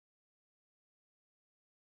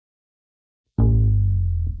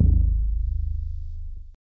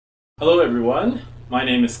Hello everyone, my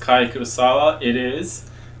name is Kurosawa.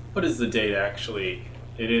 What is the date actually?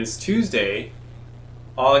 It is Tuesday,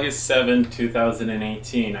 August 7th,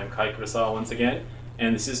 2018. I'm Kurosawa once again,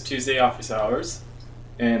 and this is Tuesday Office Hours.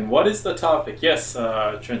 And what is the topic? Yes,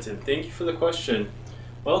 Trenton, thank you for the question.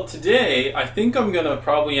 Well, today I think I'm gonna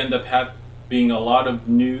probably end up being a lot of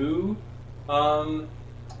new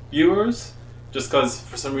viewers, just because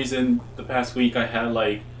for some reason the past week I had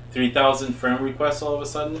like 3,000 friend requests all of a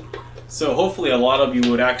sudden. So hopefully a lot of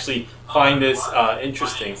you would actually find this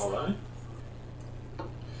interesting. Hold on.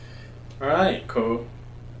 Alright, cool.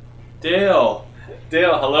 Dale,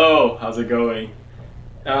 hello. How's it going?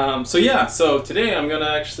 So today I'm going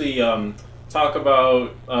to actually talk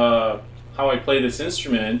about how I play this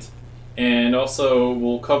instrument, and also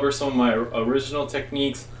we'll cover some of my original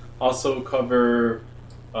techniques, also cover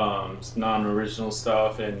non-original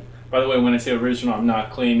stuff. And by the way, when I say original, I'm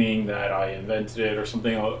not claiming that I invented it or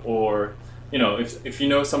something, or you know, if you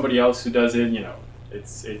know somebody else who does it, you know,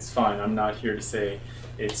 it's fine. I'm not here to say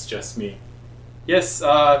it's just me. Yes,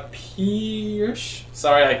 Pierce.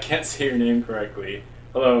 Sorry, I can't say your name correctly.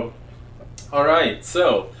 Hello. All right.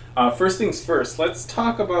 So first things first. Let's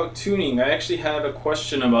talk about tuning. I actually had a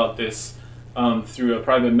question about this through a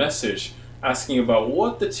private message, asking about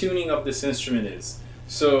what the tuning of this instrument is.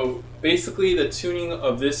 So basically the tuning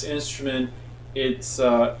of this instrument, it's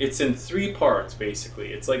in three parts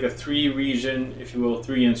basically. It's like a three region, if you will,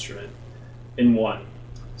 three instrument in one.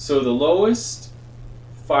 So the lowest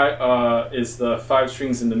is the 5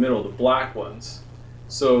 strings in the middle, the black ones.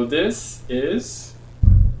 So this is,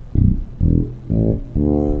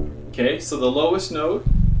 okay, so the lowest note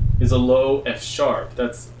is a low F sharp.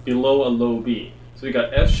 That's below a low B. So we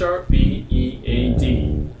got F sharp, B, E, A,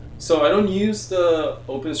 D. So I don't use the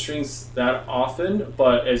open strings that often,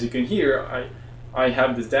 but as you can hear, I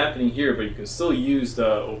have this dampening here, but you can still use the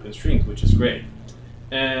open strings, which is great.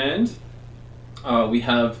 And we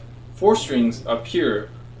have 4 strings up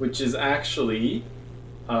here, which is actually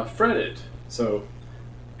fretted. So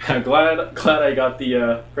I'm glad I got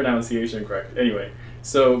the pronunciation correct. Anyway,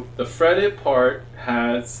 so the fretted part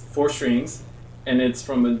has 4 strings, and it's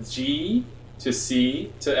from a G to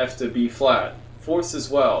C to F to B flat. Fourths as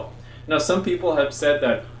well. Now some people have said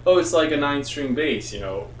that, oh, it's like a 9-string bass, you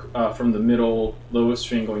know, from the middle lowest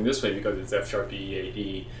string going this way because it's F sharp, B, A,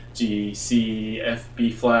 D, G, C, F, B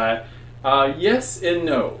flat. Yes and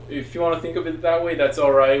no. If you want to think of it that way, that's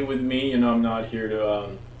all right with me. You know, I'm not here to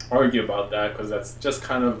argue about that, because that's just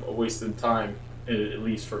kind of a waste of time, at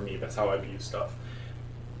least for me. That's how I view stuff.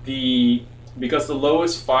 Because the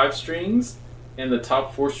lowest 5 strings and the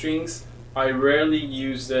top 4 strings, I rarely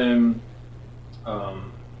use them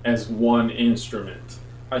as one instrument.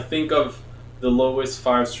 I think of the lowest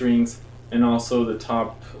 5 strings and also the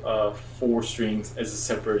top 4 strings as a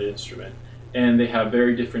separate instrument, and they have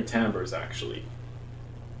very different timbres actually.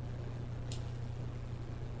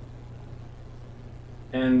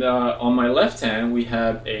 And on my left hand we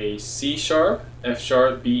have a C sharp, F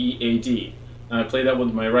sharp, B, A, D. And I play that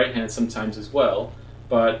with my right hand sometimes as well,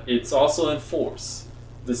 but it's also in fourths.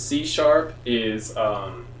 The C sharp is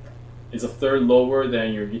a third lower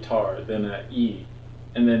than your guitar, than an E,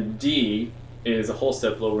 and then D is a whole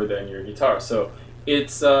step lower than your guitar. So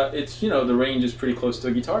it's you know, the range is pretty close to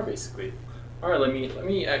a guitar basically. All right, let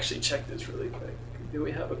me actually check this really quick. Do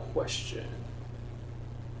we have a question?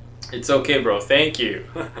 It's okay, bro. Thank you.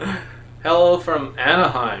 Hello from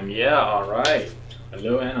Anaheim. Yeah, all right.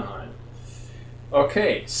 Hello, Anaheim.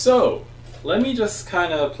 Okay, so let me just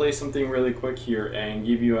kind of play something really quick here and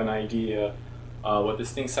give you an idea what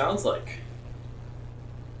this thing sounds like.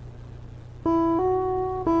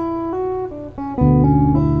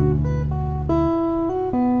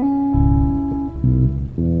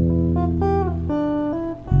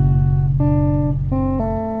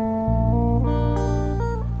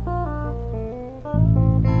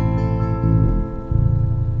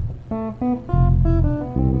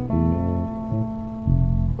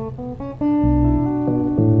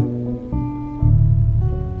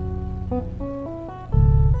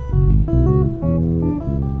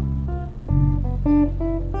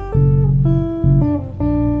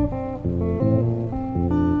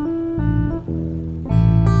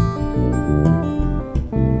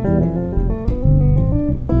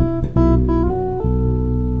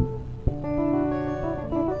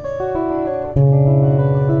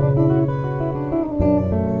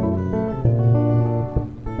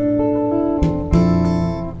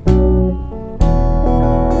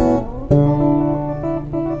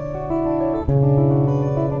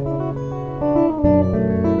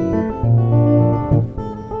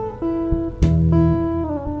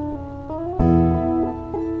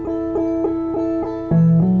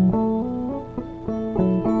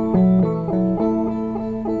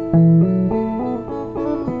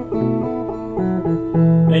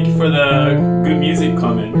 Thank you for the good music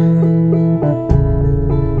comment.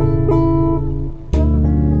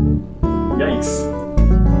 Yikes.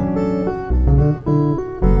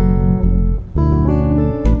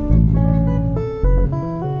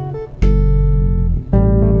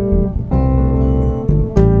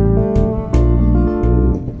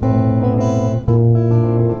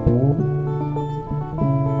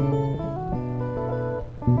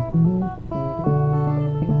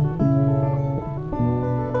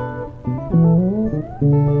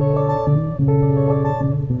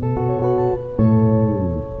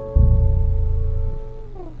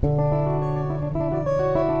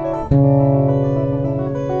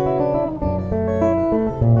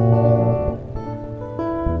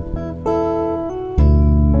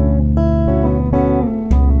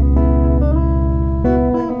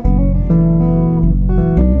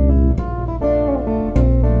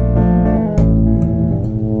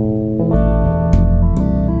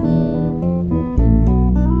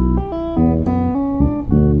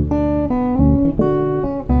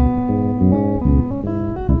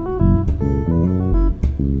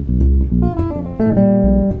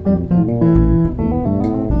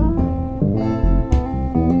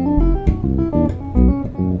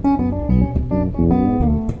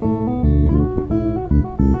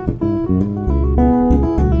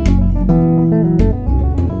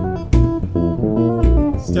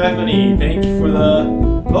 Stephanie, thank you for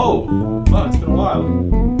the... Oh! Wow, it's been a while.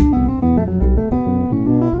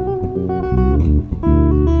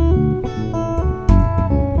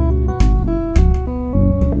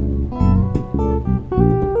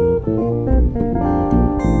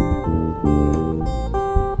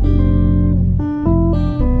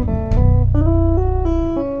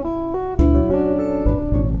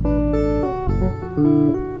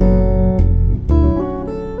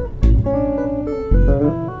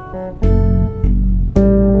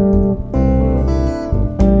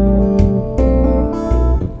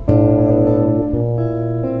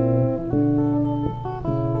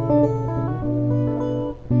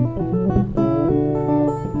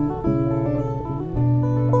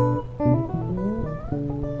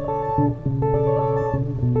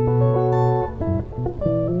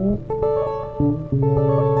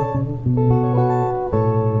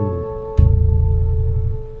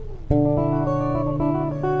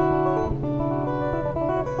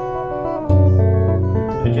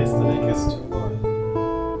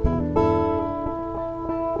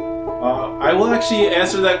 I will actually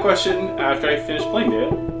answer that question after I finish playing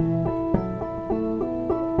it.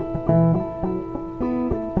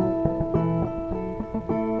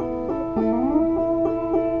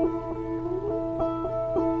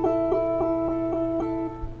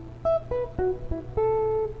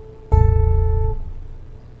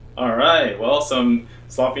 Alright, well, some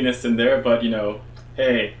sloppiness in there, but you know,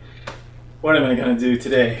 hey, what am I gonna do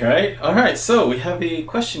today, right? Alright, so we have a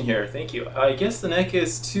question here, thank you. I guess the neck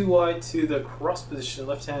is too wide to the cross position,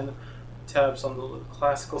 left hand tabs on the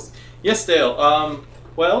classicals. Yes, Dale,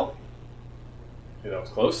 well, yeah, that was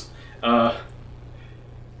close.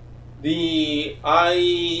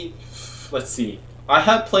 Let's see, I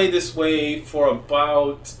have played this way for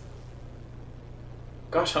about,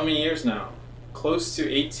 gosh, how many years now? Close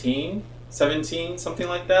to 18, 17, something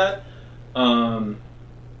like that.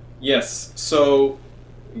 Yes, so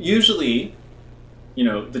usually, you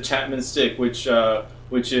know, the Chapman stick, which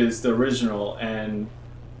is the original and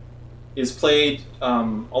is played, a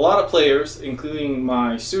lot of players, including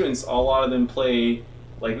my students, a lot of them play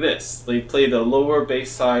like this. They play the lower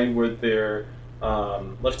bass side with their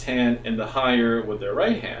left hand and the higher with their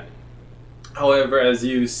right hand. However, as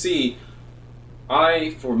you see,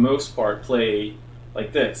 I, for most part, play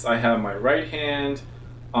like this. I have my right hand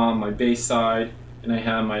on my bass side, and I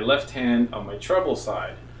have my left hand on my treble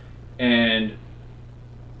side. And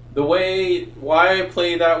the why I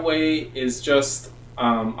play that way is just,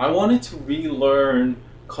 I wanted to relearn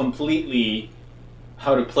completely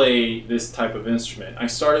how to play this type of instrument. I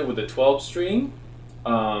started with a 12 string,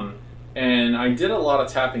 and I did a lot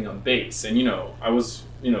of tapping on bass. And you know, I was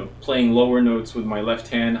playing lower notes with my left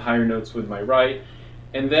hand, higher notes with my right.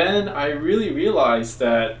 And then I really realized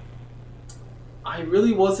that I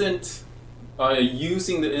really wasn't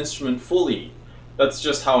using the instrument fully. That's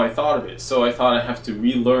just how I thought of it. So I thought I have to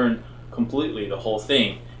relearn completely the whole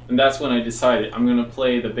thing. And that's when I decided I'm going to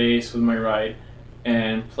play the bass with my right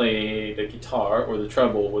and play the guitar or the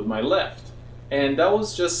treble with my left. And that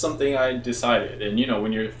was just something I decided. And you know,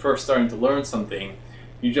 when you're first starting to learn something,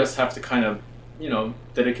 you just have to kind of, you know,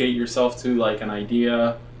 dedicate yourself to like an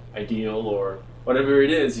ideal, or whatever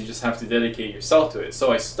it is. You just have to dedicate yourself to it.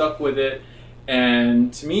 So I stuck with it.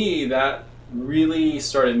 And to me, that really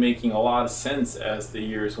started making a lot of sense as the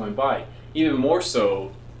years went by. Even more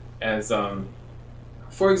so as,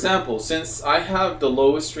 for example, since I have the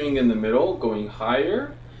lowest string in the middle going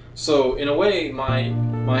higher, so in a way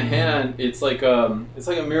my hand, it's like a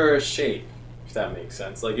mirror shape, if that makes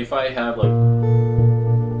sense. Like if I have like,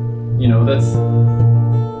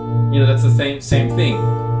 that's the same thing.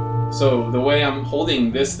 So the way I'm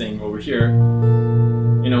holding this thing over here,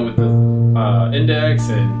 with the index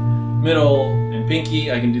and middle and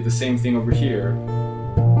pinky, I can do the same thing over here.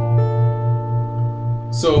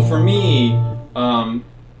 So for me,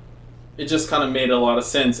 it just kind of made a lot of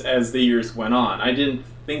sense as the years went on. I didn't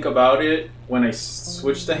think about it when I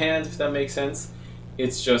switched the hands, if that makes sense.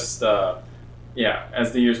 It's just, yeah,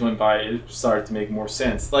 as the years went by, it started to make more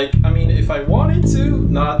sense. Like, I mean, if I wanted to,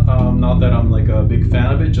 not that I'm like a big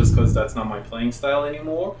fan of it, just because that's not my playing style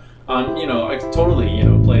anymore. I could totally,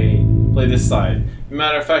 play this side.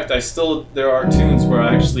 Matter of fact, there are tunes where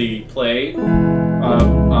I actually play,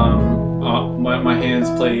 my hands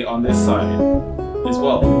play on this side as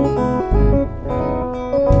well.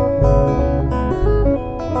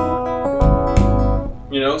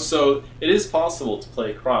 So it is possible to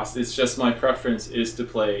play crossed. It's just my preference is to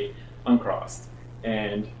play uncrossed.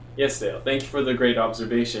 And yes, Dale, thank you for the great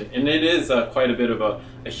observation. And it is quite a bit of a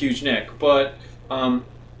huge neck, but I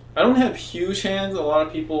don't have huge hands. A lot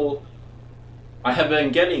of people, I have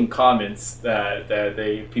been getting comments that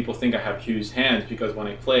people think I have huge hands because when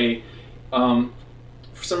I play,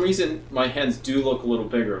 for some reason my hands do look a little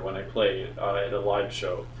bigger when I play at a live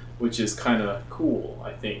show, which is kind of cool,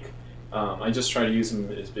 I think. I just try to use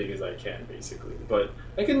them as big as I can, basically. But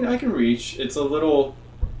I can reach. It's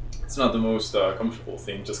not the most comfortable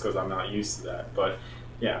thing, just because I'm not used to that. But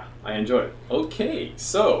yeah, I enjoy it. Okay,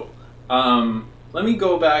 so let me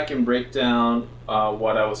go back and break down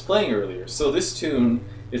what I was playing earlier. So this tune,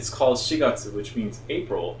 it's called Shigatsu, which means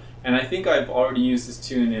April, and I think I've already used this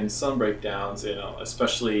tune in some breakdowns,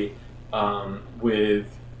 especially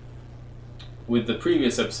with the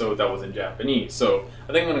previous episode that was in Japanese. So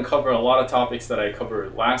I think I'm going to cover a lot of topics that I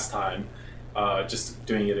covered last time, just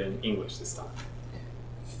doing it in English this time.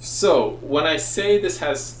 So when I say this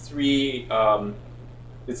has three,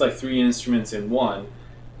 it's like three instruments in one,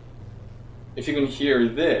 if you can hear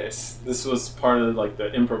this was part of like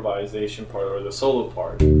the improvisation part or the solo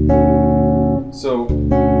part. So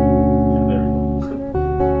yeah, there we go.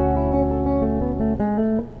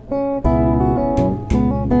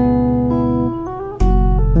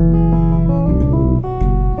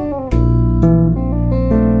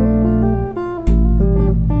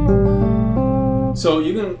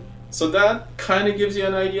 So that kind of gives you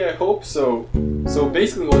an idea, I hope. So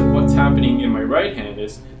basically what's happening in my right hand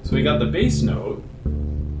is, so we got the bass note,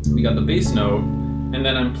 and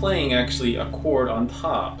then I'm playing actually a chord on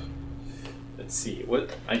top. Let's see,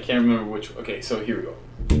 I can't remember which, okay, so here we go.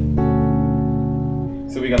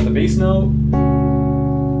 So we got the bass note,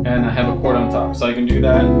 and I have a chord on top. So I can do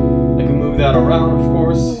that, I can move that around, of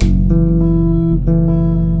course.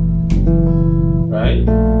 Right?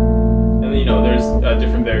 There's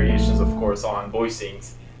different variations, of course, on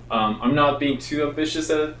voicings. I'm not being too ambitious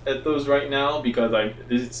at those right now because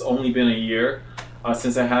it's only been a year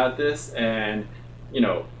since I had this, and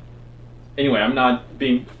anyway, I'm not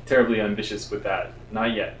being terribly ambitious with that,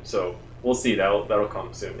 not yet. So we'll see. That'll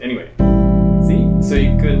come soon. Anyway, see, so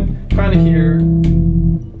you can kind of hear.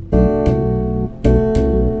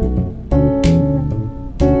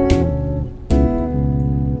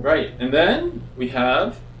 Right, and then we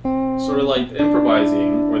have sort of like the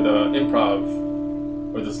improvising or the improv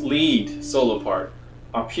or this lead solo part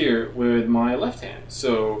up here with my left hand.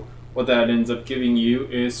 So what that ends up giving you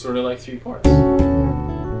is sort of like three parts.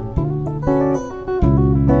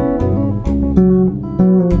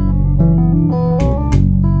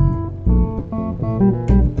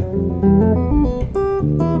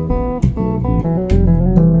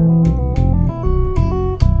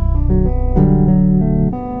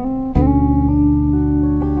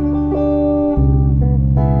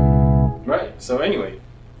 So anyway,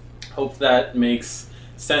 hope that makes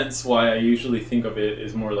sense why I usually think of it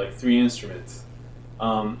as more like three instruments.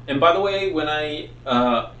 And by the way, when I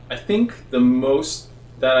think the most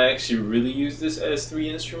that I actually really use this as three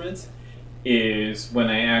instruments is when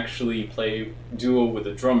I actually play duo with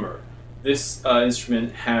a drummer. This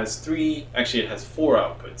instrument has it has four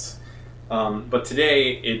outputs. But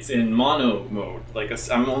today it's in mono mode,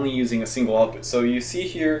 I'm only using a single output. So you see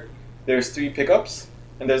here, there's three pickups.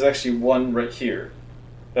 And there's actually one right here.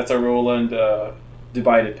 That's a Roland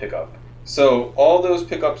divided pickup. So all those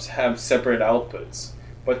pickups have separate outputs.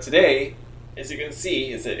 But today, as you can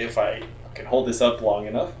see, is that if I can hold this up long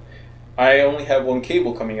enough, I only have one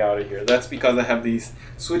cable coming out of here. That's because I have these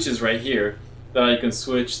switches right here that I can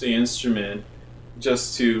switch the instrument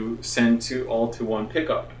just to send all to one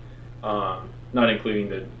pickup, not including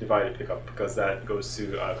the divided pickup because that goes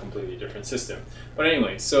to a completely different system. But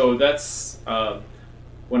anyway, so that's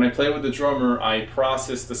when I play with the drummer, I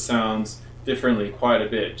process the sounds differently quite a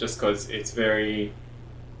bit just because it's very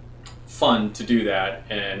fun to do that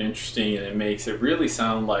and interesting, and it makes it really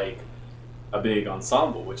sound like a big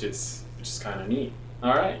ensemble, which is kind of neat.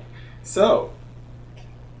 All right, so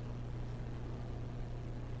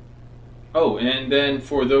oh, and then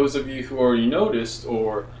for those of you who already noticed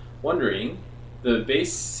or wondering, the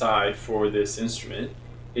bass side for this instrument,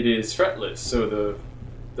 it is fretless. So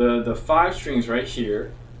the 5 strings right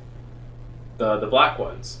here, the black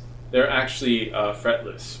ones, they're actually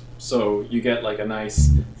fretless. So you get like a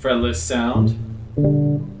nice fretless sound.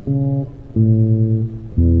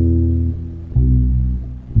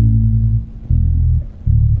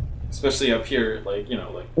 Especially up here, like, you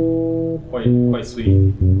know, like quite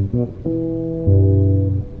sweet.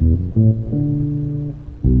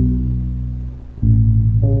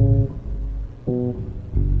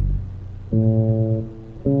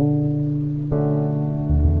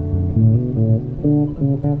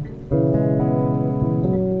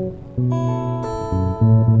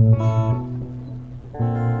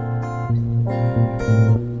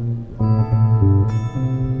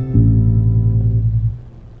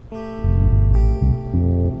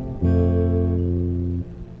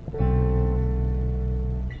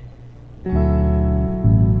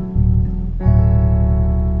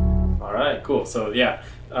 Cool. So yeah,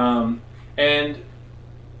 and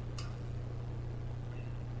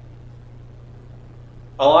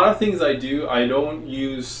a lot of things I do, I don't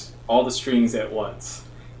use all the strings at once.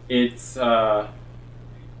 It's yeah,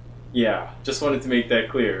 just wanted to make that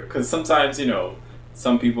clear because sometimes, you know,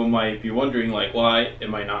 some people might be wondering like, why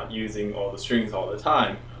am I not using all the strings all the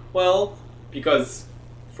time? Well, because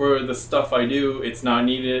for the stuff I do, it's not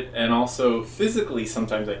needed, and also physically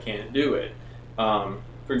sometimes I can't do it.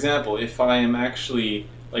 For example, if I am actually,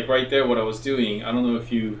 like right there what I was doing, I don't know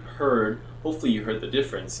if you heard, hopefully you heard the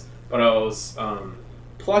difference, but I was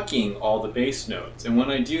plucking all the bass notes, and when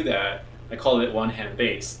I do that, I call it one-hand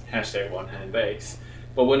bass, hashtag one-hand bass.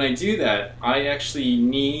 But when I do that, I actually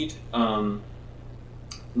need quite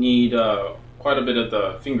a bit of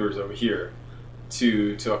the fingers over here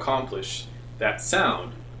to accomplish that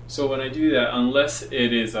sound. So when I do that, unless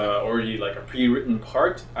it is already like a pre-written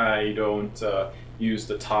part, I don't use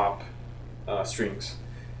the top strings.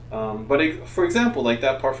 But for example, like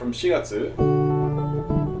that part from Shigatsu.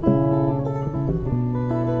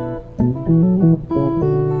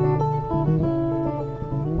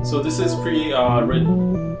 So this is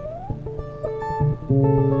pre-written.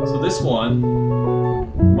 So this one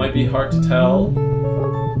might be hard to tell.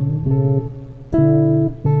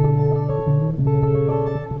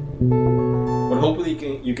 But hopefully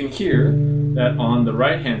you can hear that on the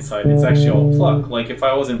right hand side it's actually all pluck. Like if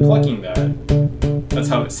I wasn't plucking that, that's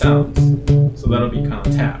how it sounds. So that'll be kind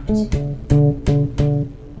of tapped.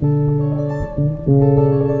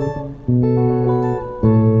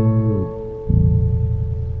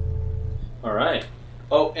 Alright.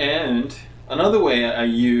 Oh, and another way I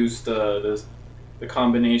use the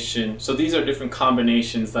combination, so these are different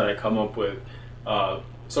combinations that I come up with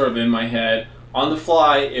sort of in my head on the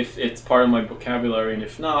fly if it's part of my vocabulary, and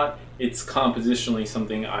if not, it's compositionally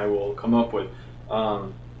something I will come up with.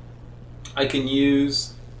 I can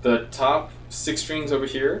use the top 6 strings over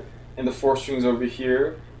here and the 4 strings over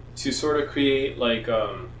here to sort of create like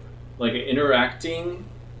an interacting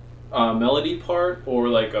melody part, or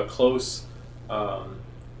like a close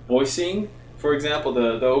voicing. For example,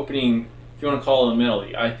 the opening, if you want to call it a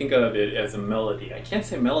melody, I think of it as a melody. I can't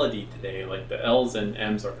say melody today, like the L's and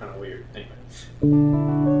M's are kind of weird. Anyway.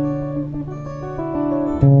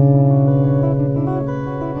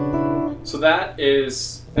 So that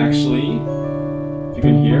is actually, if you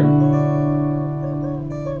can hear,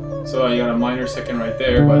 so I got a minor second right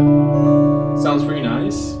there, but sounds pretty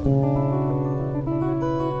nice.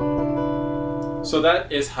 So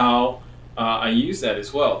that is how I use that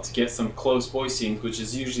as well, to get some close voicings, which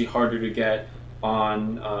is usually harder to get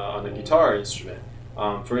on a guitar instrument.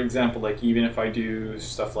 For example, like even if I do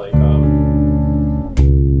stuff like,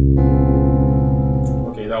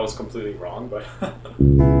 okay, that was completely wrong, but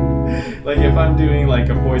like if I'm doing like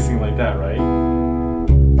a voicing like that, right?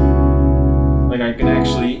 Like I can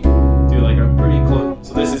actually do like a pretty close,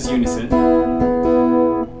 so this is unison,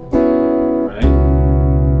 right?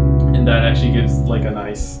 And that actually gives like a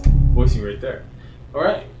nice voicing right there. All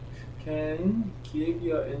right, can give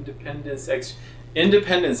your independence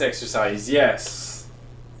Independence exercise, yes.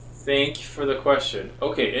 Thank you for the question.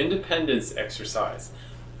 Okay, independence exercise.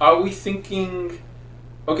 Are we thinking...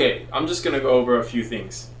 Okay, I'm just going to go over a few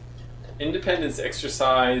things. Independence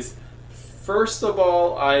exercise, first of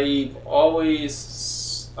all, I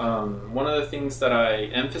always... one of the things that I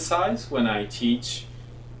emphasize when I teach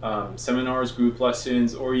seminars, group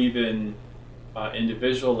lessons, or even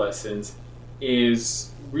individual lessons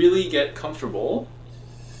is really get comfortable.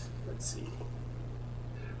 Let's see.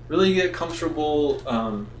 Really get comfortable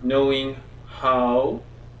knowing how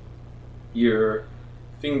your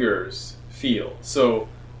fingers feel. So,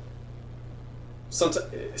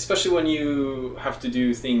 sometimes, especially when you have to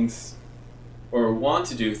do things or want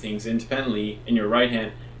to do things independently in your right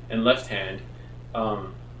hand and left hand,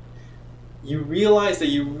 you realize that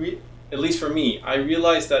at least for me, I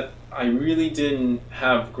realized that I really didn't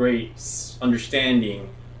have great understanding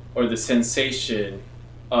or the sensation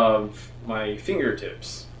of my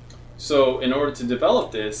fingertips. So in order to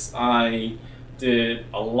develop this, I did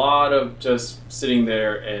a lot of just sitting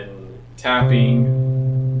there and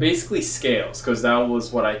tapping, basically scales, because that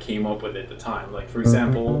was what I came up with at the time. Like, for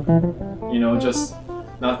example, you know, just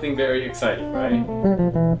nothing very exciting, right?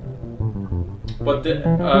 But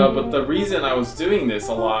the reason I was doing this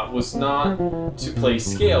a lot was not to play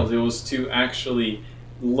scales, it was to actually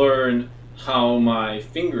learn how my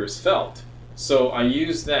fingers felt. So I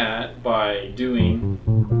used that by doing...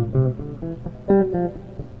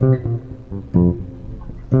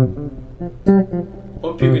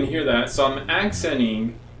 Hope you can hear that. So I'm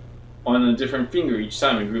accenting on a different finger each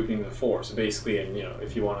time and grouping the 4. So basically, and you know,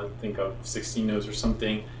 if you want to think of 16 notes or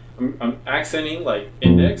something, I'm accenting like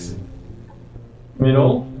index,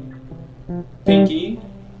 middle, pinky,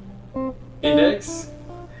 index,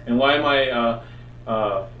 and why am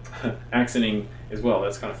I accenting as well?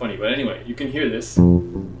 That's kind of funny, but anyway, you can hear this.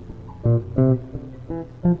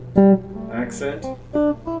 Accent,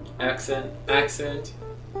 accent, accent.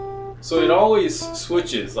 So it always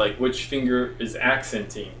switches, like which finger is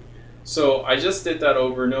accenting. So I just did that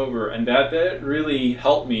over and over, and that really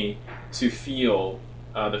helped me to feel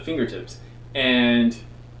the fingertips. And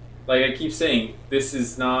like I keep saying, this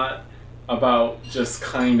is not about just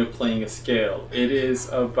kind of playing a scale. It is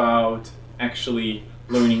about actually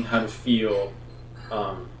learning how to feel,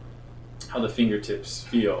 how the fingertips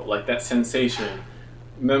feel, like that sensation.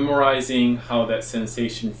 Memorizing how that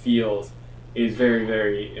sensation feels is very,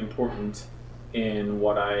 very important in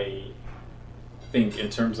what I think in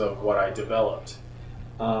terms of what I developed.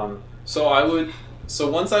 So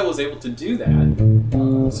once I was able to do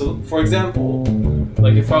that, so for example,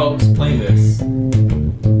 like if I was playing this,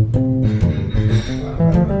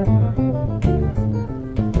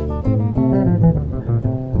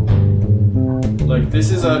 like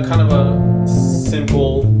this is a kind of a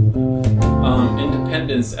simple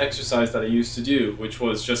independence exercise that I used to do, which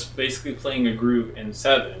was just basically playing a groove in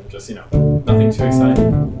 7, just, you know, nothing too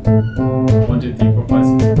exciting. 1, 2, 3, 4,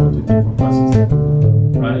 5, 6, 1, 2, 3, 4, 5, 6,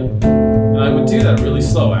 right? And I would do that really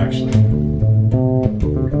slow, actually.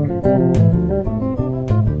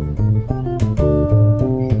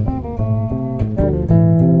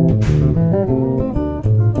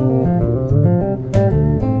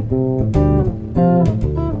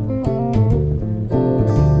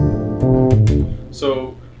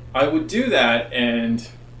 So I would do that,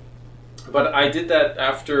 but I did that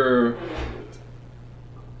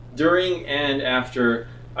during and after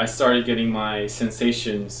I started getting my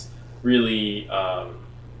sensations really,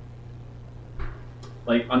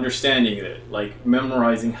 like understanding it, like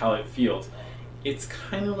memorizing how it feels. It's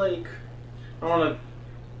kind of like, I don't want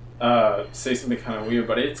to say something kind of weird,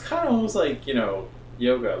 but it's kind of almost like, you know,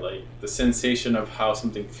 yoga, like the sensation of how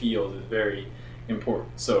something feels is very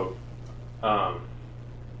important. So,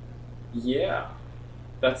 yeah,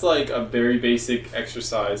 that's like a very basic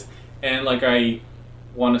exercise, and like I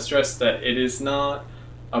want to stress that it is not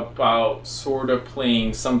about sort of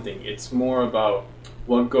playing something. It's more about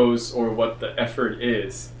what goes, or what the effort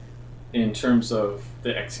is in terms of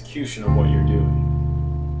the execution of what you're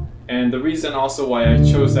doing. And the reason also why I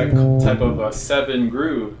chose that type of a 7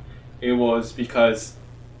 groove, it was because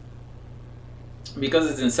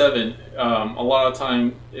it's in 7, a lot of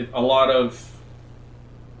time, a lot of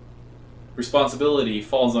responsibility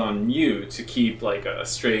falls on you to keep like a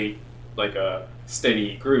straight, like a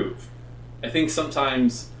steady groove. I think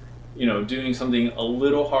sometimes, you know, doing something a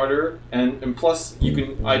little harder, and plus you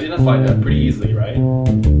can identify that pretty easily, right?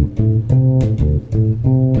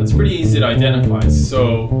 That's pretty easy to identify.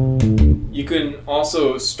 So you can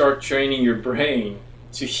also start training your brain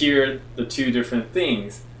to hear the two different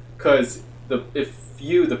things, because if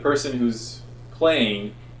you, the person who's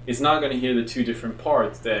playing, is not going to hear the two different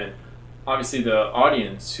parts, then obviously the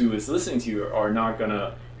audience who is listening to you are not going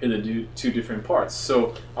to hear the two different parts.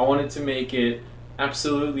 So I wanted to make it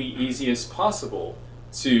absolutely easy as possible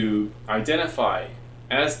to identify,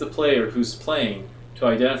 as the player who's playing, to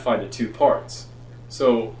identify the two parts.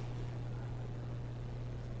 So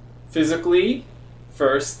physically,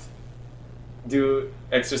 first, do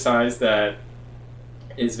exercise that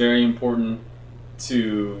is very important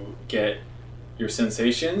to get your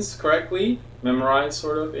sensations correctly memorized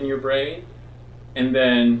sort of in your brain, and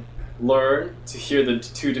then learn to hear the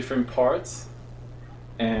two different parts.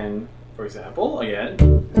 And for example, again,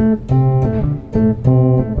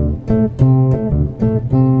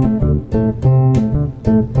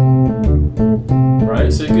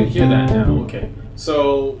 right, so you can hear that now. Okay,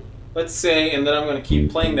 so let's say, and then I'm going to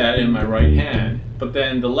keep playing that in my right hand, but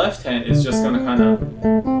then the left hand is just going to kind of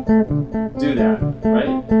do that,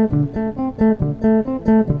 right?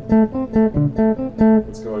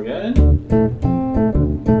 Let's go again.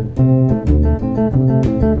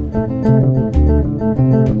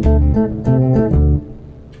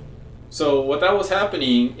 So what that was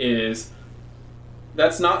happening is,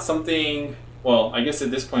 that's not something, well, I guess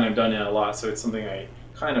at this point I've done it a lot, so it's something I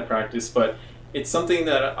kind of practice, but it's something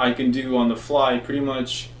that I can do on the fly pretty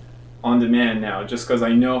much on demand now, just because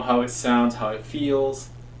I know how it sounds, how it feels,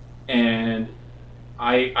 and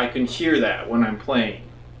I can hear that when I'm playing.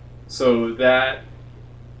 So that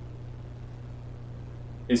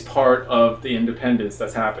is part of the independence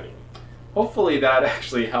that's happening. Hopefully that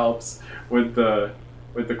actually helps with the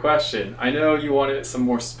question. I know you wanted some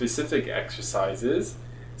more specific exercises,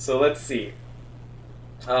 so let's see.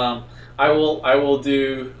 I will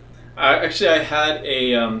do. Actually, I had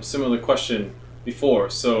a similar question before,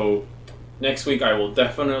 so next week I will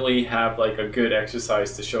definitely have like a good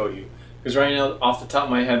exercise to show you. Because right now, off the top of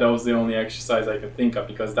my head, that was the only exercise I could think of,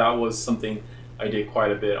 because that was something I did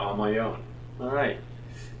quite a bit on my own. All right.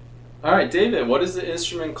 All right, David, what is the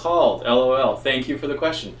instrument called? LOL. Thank you for the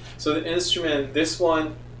question. So the instrument, this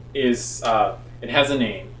one is, it has a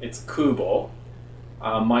name. It's Kubo.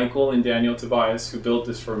 Michael and Daniel Tobias, who built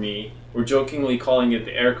this for me, were jokingly calling it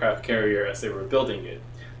the aircraft carrier as they were building it.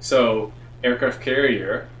 So aircraft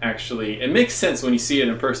carrier, actually, it makes sense when you see it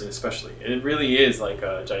in person, especially. It really is like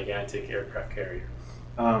a gigantic aircraft carrier.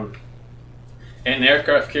 And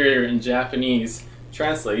aircraft carrier in Japanese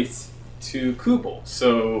translates to Kubo.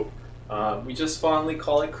 So we just fondly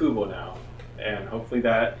call it Kubo now. And hopefully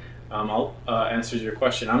that answers your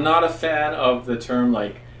question. I'm not a fan of the term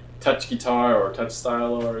like touch guitar or touch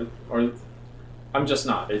style, or I'm just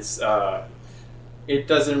not. It's it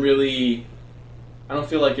doesn't really, I don't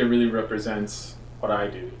feel like it really represents what I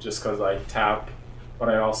do, just because I tap, but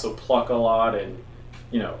I also pluck a lot, and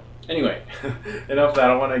you know. Anyway, enough of that. I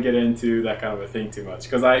don't want to get into that kind of a thing too much,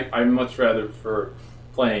 because I much rather prefer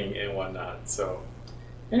playing and whatnot. So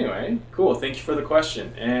anyway, cool. Thank you for the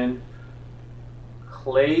question. And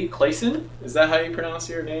Clayson, is that how you pronounce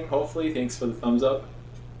your name? Hopefully, thanks for the thumbs up.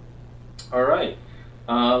 All right,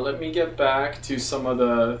 let me get back to some of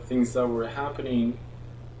the things that were happening.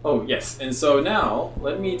 Oh yes, and so now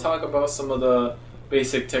let me talk about some of the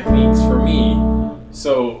basic techniques for me.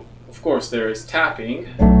 So of course there is tapping.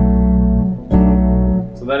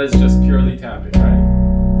 So that is just purely tapping, right?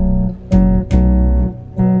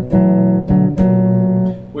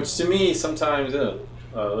 Which to me sometimes, a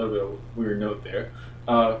little bit of a weird note there.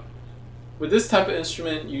 With this type of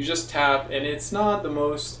instrument, you just tap, and it's not the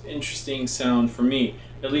most interesting sound for me,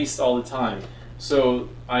 at least all the time. So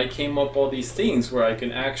I came up with all these things where I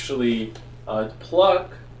can actually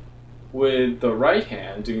pluck with the right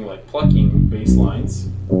hand, doing like plucking bass lines.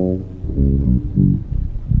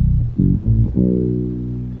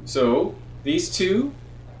 So these two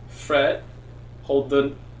fret hold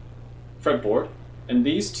the fretboard, and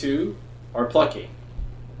these two are plucking.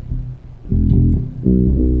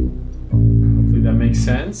 Hopefully that makes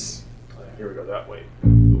sense. Here we go, that way.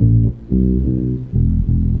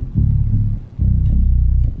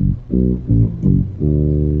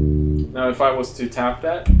 Now if I was to tap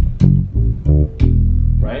that,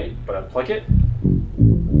 right, but I pluck it.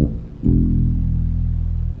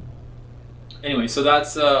 Anyway, so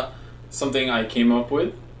that's something I came up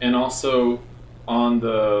with. And also on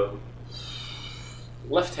the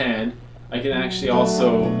left hand, I can actually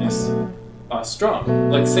also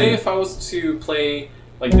strum. Like say if I was to play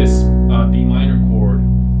like this B minor chord,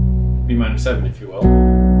 B minor 7 if you will,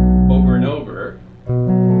 over and over.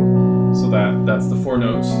 So that's the four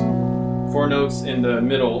notes in the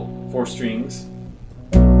middle, 4 strings.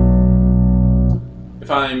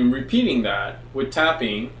 If I'm repeating that with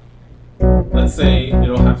tapping, let's say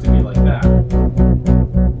it'll have to be like that.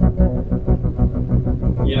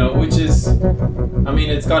 which is, I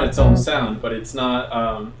mean, it's got its own sound, but it's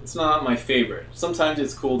not my favorite. Sometimes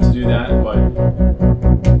it's cool to do that,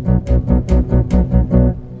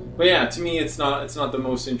 but yeah, to me it's not the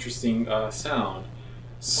most interesting sound.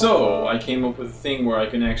 So I came up with a thing where I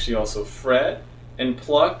can actually also fret and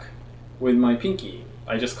pluck with my pinky.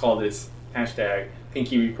 I just call this hashtag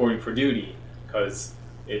pinky reporting for duty, because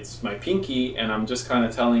it's my pinky and I'm just kind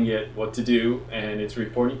of telling it what to do, and it's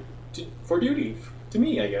reporting for duty to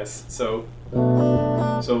me, I guess. So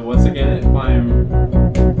once again, if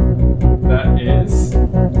that is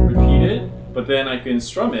repeated, but then I can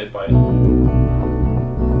strum it by,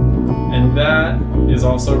 and that is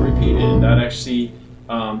also repeated. That actually,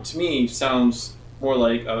 to me, sounds more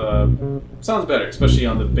like, sounds better, especially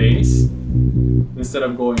on the bass. Instead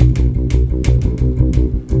of going,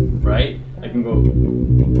 right, I can go.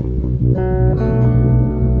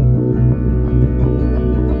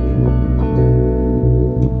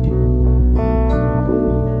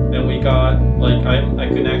 Then we got, like, I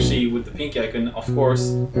can actually, with the pinky, I can, of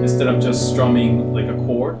course, instead of just strumming like a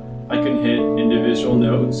chord, I can hit individual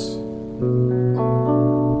notes.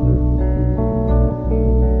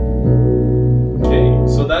 Okay,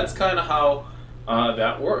 so that's kind of how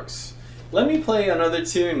that works. Let me play another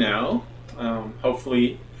tune now,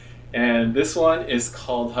 hopefully, and this one is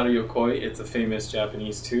called Haruyokoi. It's a famous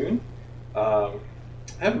Japanese tune. I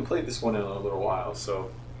haven't played this one in a little while,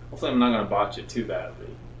 so hopefully I'm not going to botch it too badly.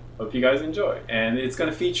 Hope you guys enjoy. And it's going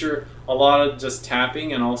to feature a lot of just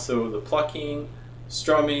tapping and also the plucking,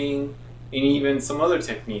 strumming, and even some other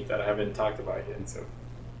technique that I haven't talked about yet. So.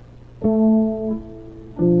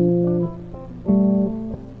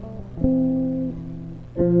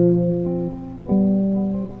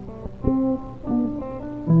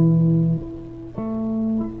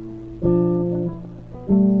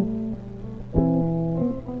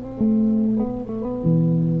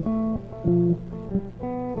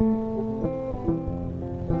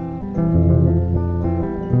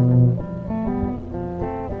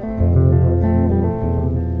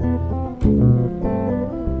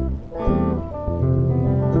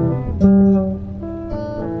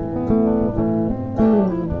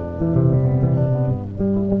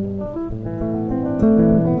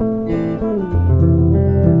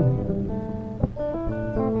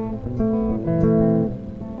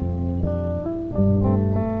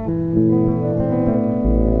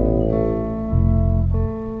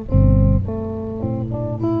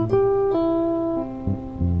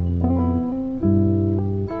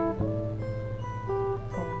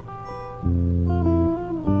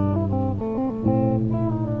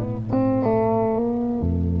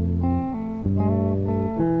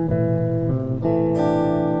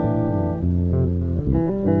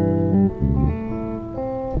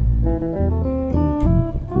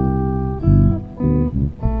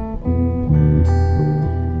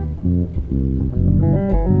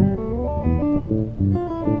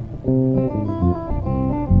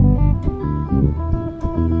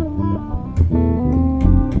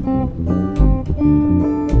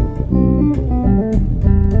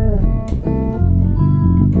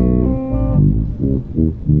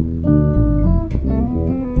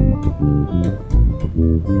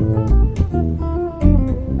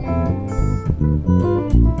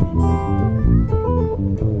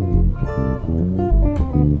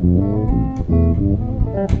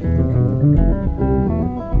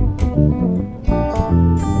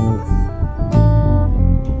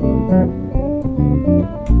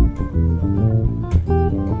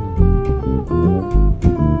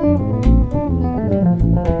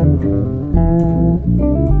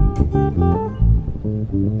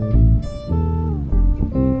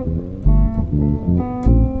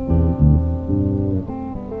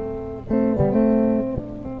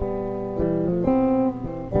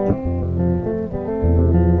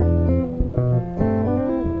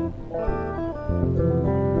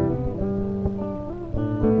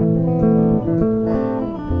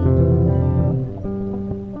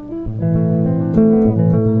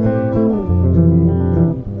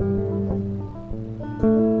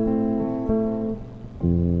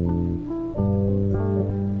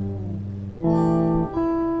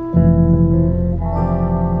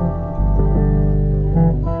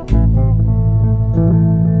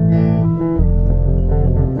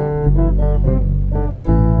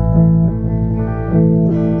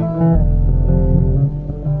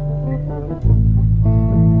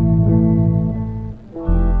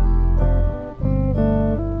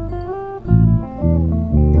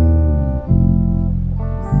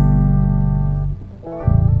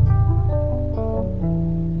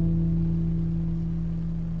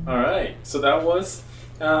 So that was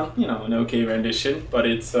You know, an okay rendition, but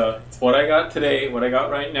it's what I got today, what I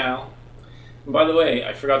got right now. And by the way,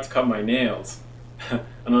 I forgot to cut my nails.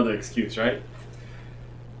 Another excuse, right?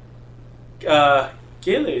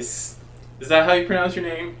 Gillis, is that how you pronounce your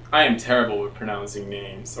name? I am terrible with pronouncing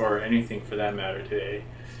names, or anything for that matter today.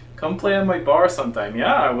 Come play on my bar sometime.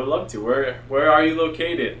 Yeah, I would love to. Where are you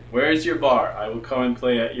located? Where is your bar? I will come and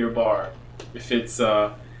play at your bar.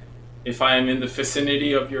 If I am in the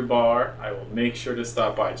vicinity of your bar, I will make sure to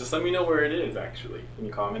stop by. Just let me know where it is, actually. Can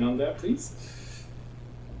you comment on that, please?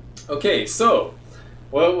 Okay, so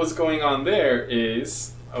what was going on there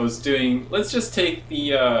is I was doing, let's just take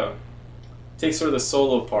the, take sort of the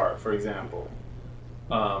solo part, for example.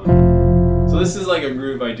 So this is like a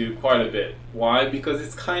groove I do quite a bit. Why? Because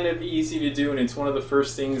it's kind of easy to do, and it's one of the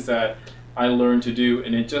first things that I learned to do,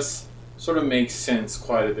 and it just sort of makes sense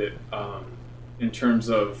quite a bit in terms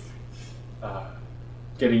of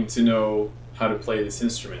getting to know how to play this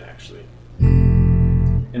instrument, actually.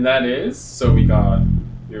 And that is, so we got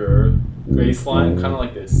your bass line, kind of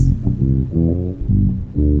like this.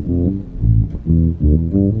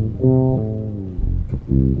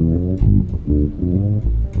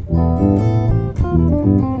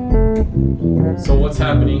 So what's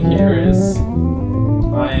happening here is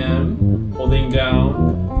I am holding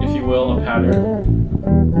down, if you will, a pattern.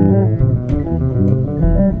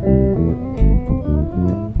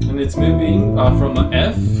 And it's moving from an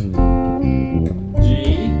F,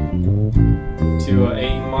 G, to an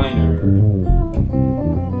A minor.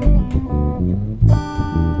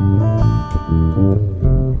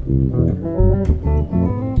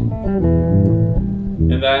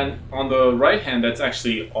 And then on the right hand, that's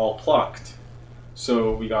actually all plucked.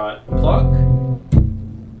 So we got pluck,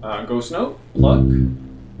 ghost note, pluck,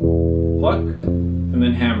 pluck, and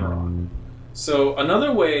then hammer on. So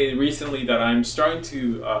another way recently that I'm starting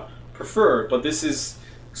to prefer, but this is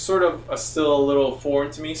sort of still a little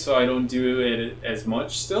foreign to me, so I don't do it as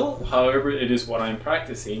much still. However, it is what I'm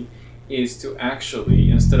practicing, is to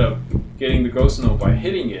actually, instead of getting the ghost note by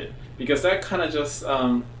hitting it, because that kind of just,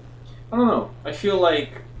 I don't know, I feel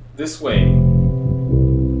like this way,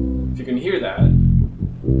 if you can hear that.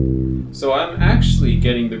 So I'm actually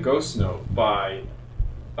getting the ghost note by,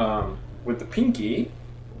 with the pinky,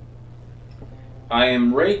 I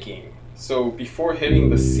am raking. So before hitting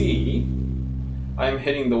the C, I'm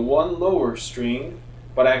hitting the one lower string,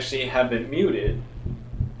 but I actually have it muted.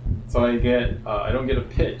 So I get, I don't get a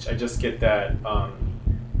pitch, I just get that,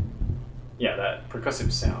 yeah, that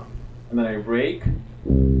percussive sound. And then I rake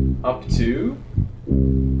up to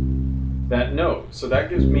that note. So that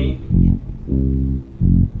gives me,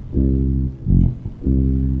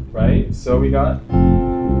 right? So we got,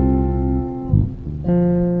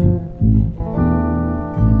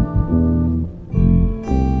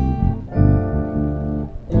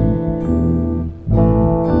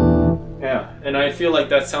 yeah, and I feel like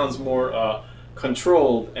that sounds more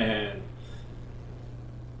controlled, and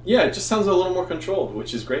yeah, it just sounds a little more controlled,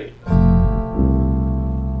 which is great.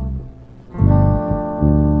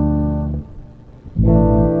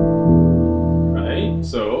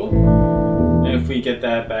 So, if we get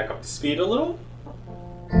that back up to speed a little.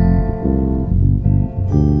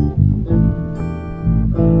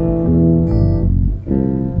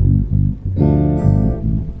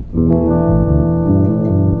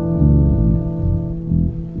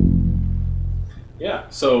 Yeah,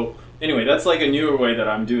 so anyway, that's like a newer way that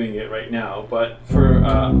I'm doing it right now, but for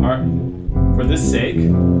this sake,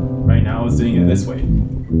 right now I was doing it this way.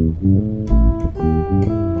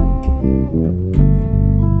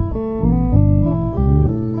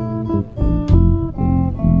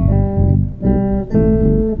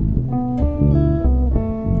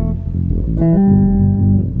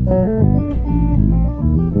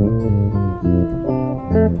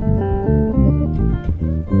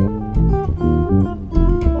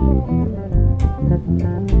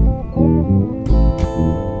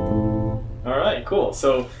 Cool.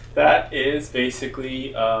 So that is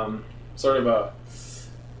basically sort of a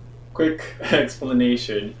quick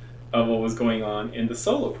explanation of what was going on in the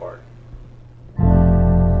solo part.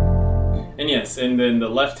 And yes, and then the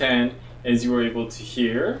left hand, as you were able to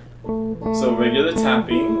hear, so regular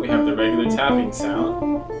tapping, we have the regular tapping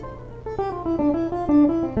sound.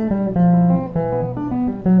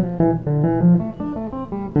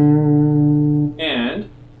 And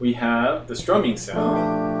we have the strumming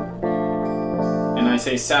sound. And I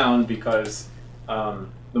say sound because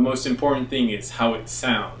the most important thing is how it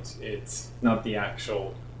sounds. It's not the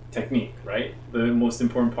actual technique, right? The most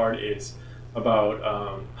important part is about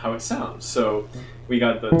how it sounds. So we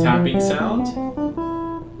got the tapping sound,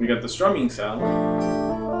 we got the strumming sound,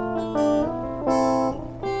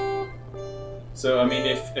 So I mean,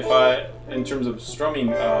 if I, in terms of strumming,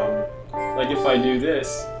 like if I do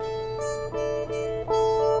this,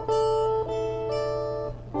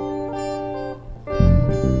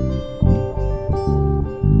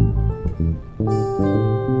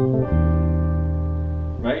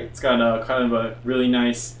 right? It's got a kind of a really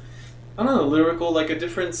nice, I don't know, lyrical, like a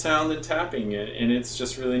different sound than tapping, and it's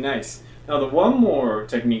just really nice. Now the one more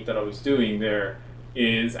technique that I was doing there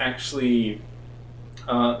is actually,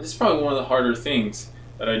 this is probably one of the harder things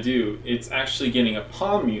that I do. It's actually getting a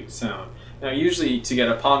palm mute sound. Now usually to get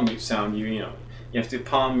a palm mute sound, you have to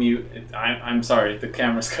palm mute, I'm sorry, the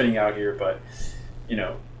camera's cutting out here, but you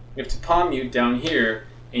have to palm mute down here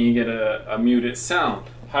and you get a muted sound.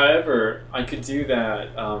 However, I could do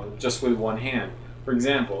that just with one hand. For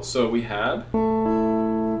example, so we have,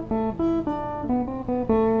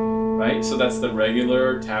 right? So that's the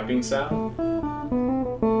regular tapping sound.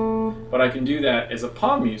 But I can do that as a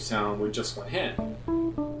palm mute sound with just one hand.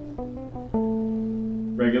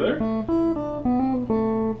 Regular,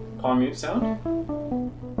 palm mute sound.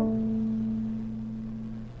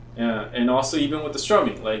 Yeah, and also even with the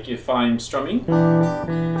strumming, like if I'm strumming,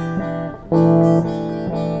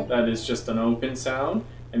 that is just an open sound,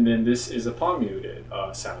 and then this is a palm muted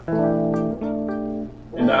sound.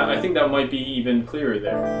 And I think that might be even clearer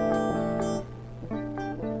there.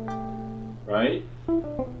 Right?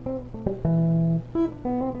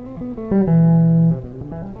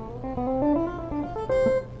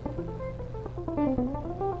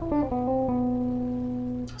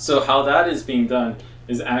 So how that is being done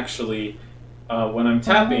is actually, when I'm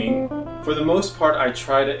tapping, for the most part I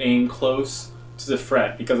try to aim close to the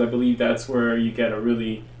fret, because I believe that's where you get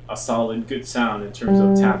a solid good sound in terms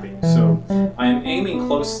of tapping. So I am aiming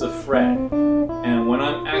close to the fret, and when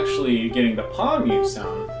I'm actually getting the palm mute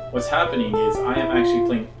sound, what's happening is I am actually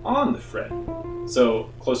playing on the fret. So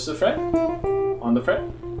close to the fret, on the fret,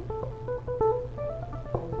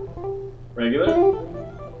 regular,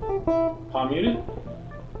 palm muted.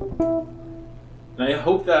 And I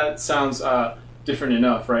hope that sounds different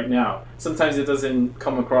enough right now. Sometimes it doesn't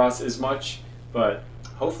come across as much, but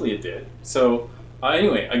hopefully it did. So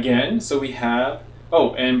anyway, again, so we have,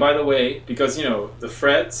 oh, and by the way, because the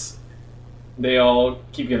frets, they all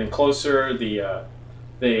keep getting closer, the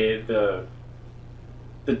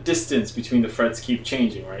distance between the frets keep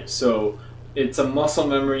changing, right? So it's a muscle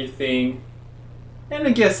memory thing, and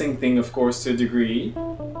a guessing thing, of course, to a degree.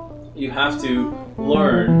 You have to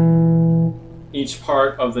learn each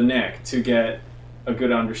part of the neck to get a good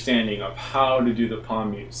understanding of how to do the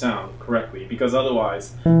palm mute sound correctly, because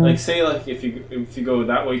otherwise, like say like if you go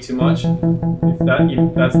that way too much, if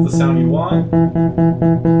that's the sound you want,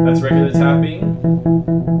 that's regular tapping,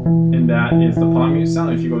 and that is the palm mute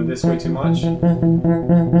sound. If you go this way too much,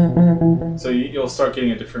 so you'll start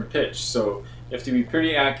getting a different pitch. So you have to be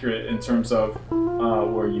pretty accurate in terms of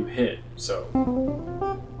where you hit. So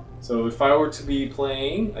if I were to be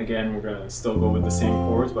playing, again, we're going to still go with the same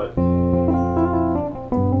chords, but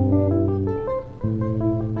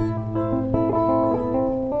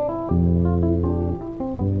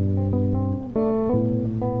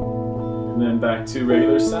and then back to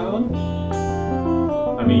regular sound.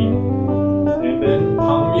 And then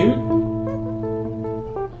palm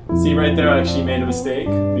mute. See right there, I actually made a mistake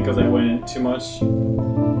because I went too much.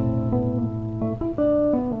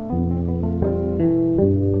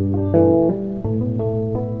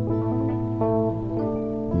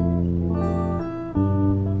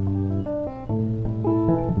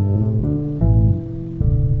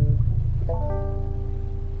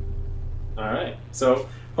 So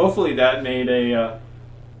hopefully that made a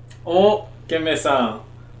Kenmei-san,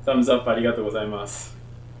 thumbs up, arigatou gozaimasu.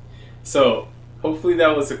 So hopefully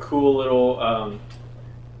that was a cool little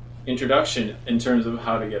introduction in terms of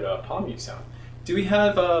how to get a palm mute sound. Do we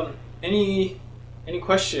have any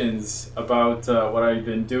questions about what I've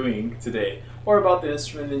been doing today, or about the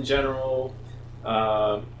instrument in general?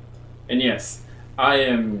 And yes, I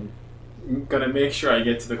am gonna make sure I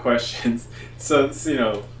get to the questions. So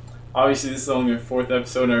obviously this is only my 4th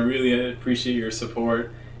episode, and I really appreciate your support.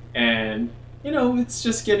 And it's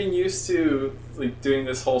just getting used to like doing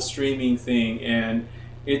this whole streaming thing, and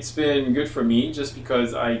it's been good for me just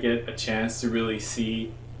because I get a chance to really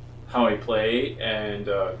see how I play and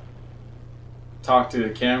talk to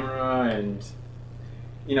the camera, and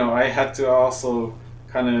I had to also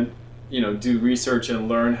kind of do research and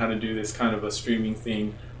learn how to do this kind of a streaming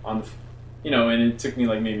thing on and it took me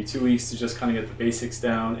like maybe 2 weeks to just kind of get the basics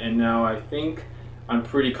down, and now I think I'm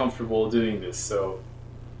pretty comfortable doing this. So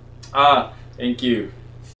thank you.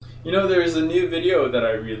 There's a new video that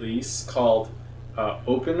I released called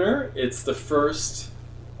Opener. It's the first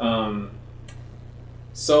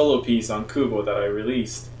solo piece on Kubo that I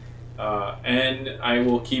released. And I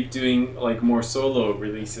will keep doing like more solo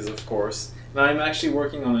releases, of course. And I'm actually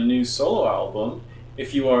working on a new solo album.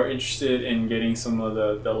 If you are interested in getting some of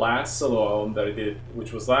the last solo album that I did,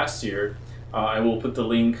 which was last year, I will put the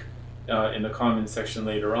link in the comment section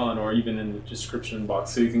later on, or even in the description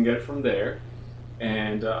box, so you can get it from there.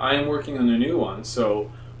 And I am working on a new one,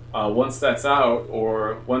 so once that's out,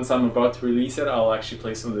 or once I'm about to release it, I'll actually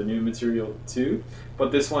play some of the new material too.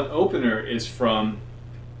 But this one, Opener, is from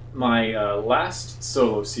my last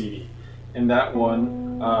solo CD, and that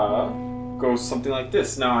one goes something like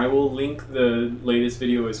this. Now I will link the latest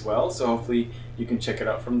video as well, so hopefully you can check it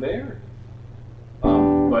out from there.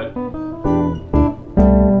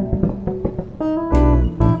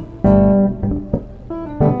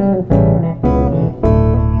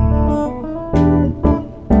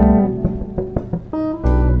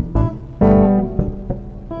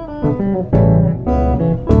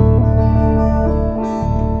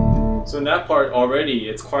 So in that part already,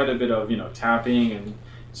 it's quite a bit of, you know, tapping and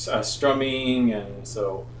strumming, and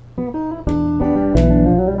so.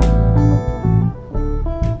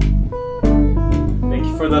 Thank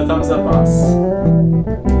you for the thumbs up, boss.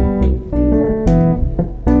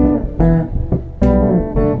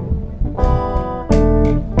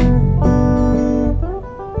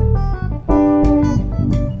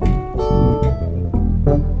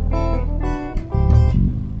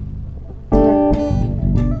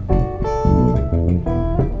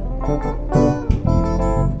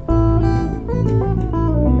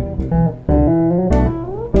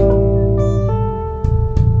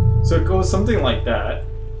 So it goes something like that,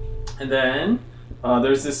 and then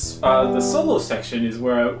there's this, the solo section is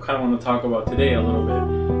where I kind of want to talk about today a little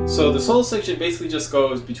bit. So the solo section basically just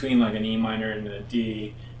goes between like an E minor and a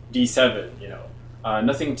D7, you know.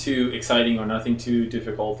 Nothing too exciting or nothing too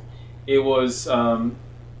difficult. It was, yeah,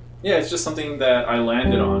 it's just something that I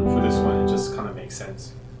landed on for this one. It just kind of makes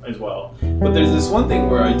sense as well. But there's this one thing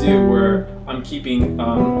where I do, where I'm keeping,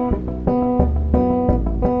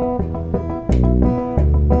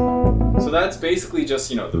 so that's basically just,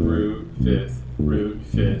 you know, the root, fifth, root,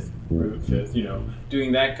 fifth, root, fifth, you know,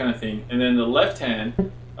 doing that kind of thing. And then the left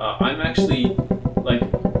hand, I'm actually, like,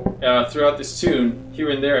 throughout this tune, here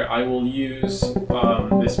and there, I will use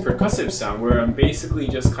this percussive sound where I'm basically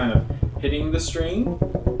just kind of hitting the string,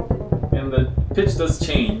 and the pitch does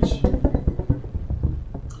change,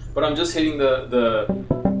 but I'm just hitting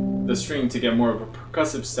the string to get more of a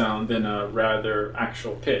percussive sound than a rather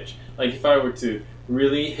actual pitch. Like if I were to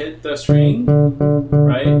really hit the string,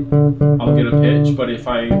 right, I'll get a pitch, but if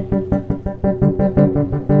I'm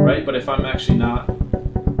actually not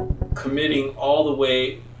committing all the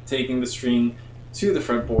way, taking the string to the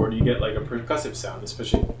fretboard, you get like a percussive sound,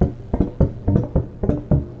 especially.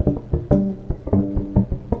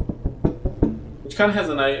 Which kind of has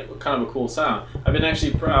a nice, kind of a cool sound. I've been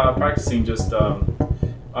actually practicing just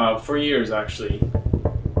for years, actually.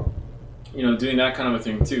 You know, doing that kind of a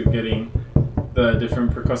thing too, getting the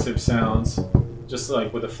different percussive sounds, just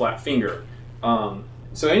like with a flat finger.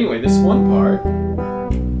 So anyway, this one part.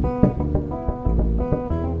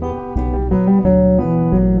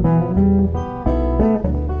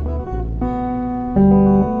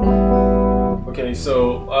 Okay,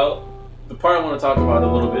 so the part I want to talk about a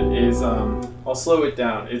little bit is, I'll slow it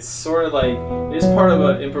down. It's sort of like, it is part of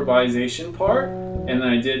an improvisation part, and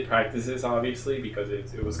I did practice this obviously because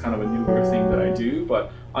it was kind of a newer thing that I do,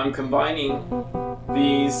 but I'm combining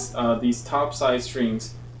these top side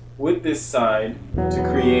strings with this side to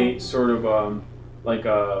create sort of like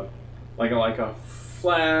a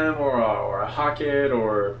flam or a hocket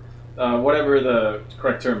or whatever the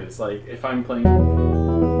correct term is. Like if I'm playing,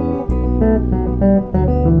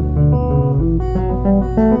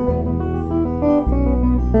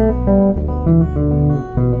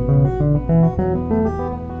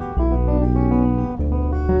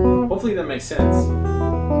 hopefully that makes sense.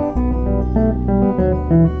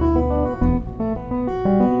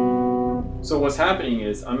 So what's happening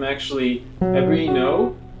is I'm actually, every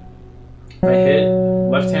note I hit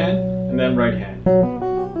left hand and then right hand.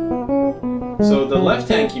 So the left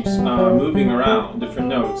hand keeps moving around different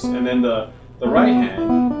notes, and then the right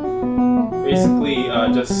hand basically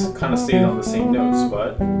just kind of stays on the same notes,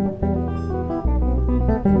 but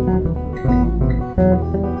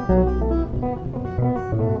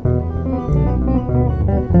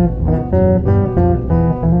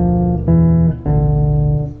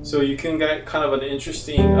so you can get kind of an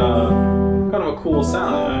interesting, kind of a cool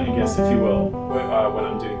sound, I guess, if you will, when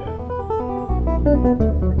I'm doing that.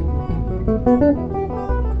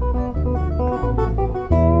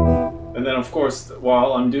 And then of course,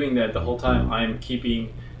 while I'm doing that, the whole time I'm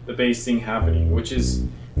keeping the bass thing happening, which is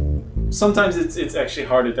sometimes it's actually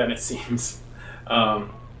harder than it seems. But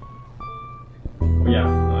yeah,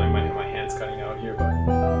 my hand's cutting out here, but.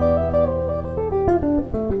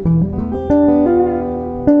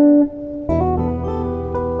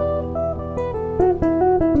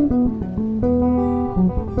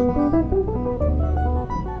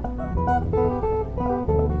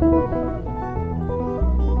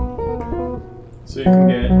 So you can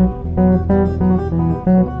get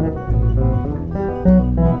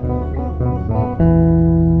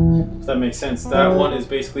if that makes sense. That one is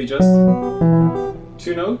basically just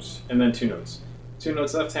 2 notes and then 2 notes. 2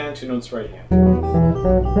 notes left hand, 2 notes right hand.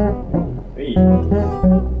 Hey.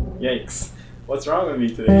 Yikes. What's wrong with me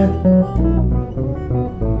today?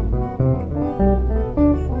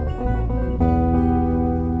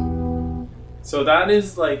 So that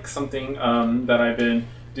is like something that I've been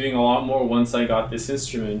doing a lot more once I got this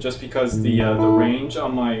instrument, just because the range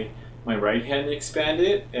on my right hand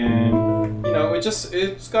expanded, and you know,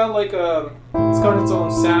 it's got like it's got its own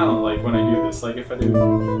sound, like when I do this, like if I do.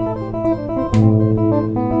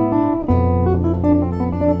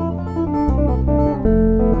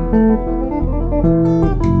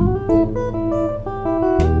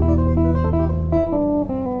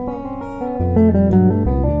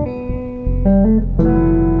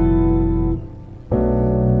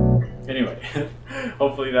 Anyway,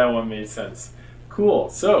 hopefully that one made sense. Cool.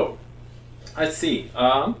 So let's see.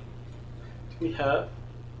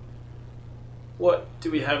 What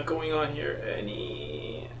do we have going on here?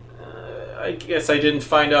 I guess I didn't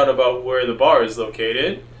find out about where the bar is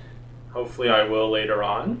located. Hopefully I will later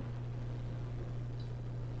on.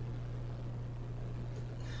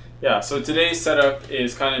 Yeah, so today's setup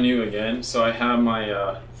is kind of new again. So I have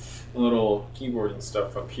my little keyboard and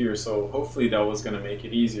stuff up here, so hopefully that was going to make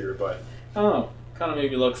it easier, but I don't know, kind of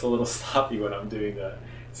maybe looks a little sloppy when I'm doing that.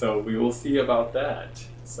 So we will see about that at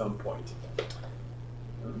some point.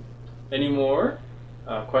 Any more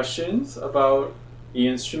questions about the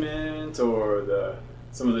instrument or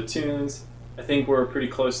some of the tunes? I think we're pretty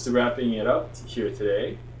close to wrapping it up here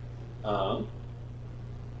today.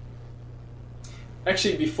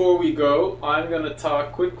 Actually, before we go, I'm going to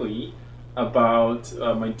talk quickly about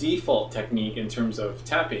my default technique in terms of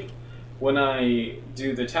tapping. When I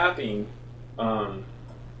do the tapping,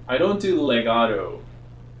 I don't do legato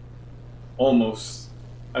almost.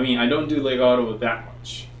 I mean, I don't do legato that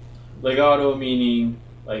much. Legato meaning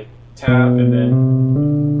like tap and then,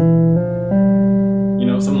 you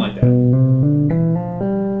know, something like that.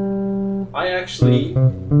 I actually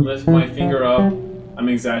lift my finger up. I'm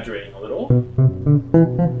exaggerating a little.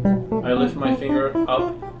 I lift my finger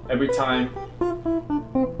up every time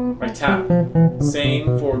I tap.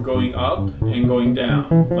 Same for going up and going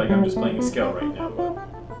down. Like I'm just playing a scale right now.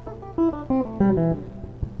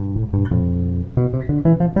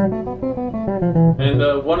 And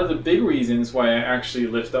one of the big reasons why I actually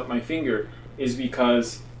lift up my finger is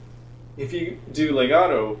because if you do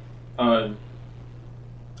legato, of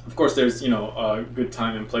course there's, you know, a good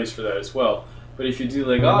time and place for that as well. But if you do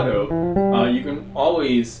legato, you can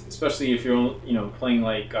always, especially if you're, you know, playing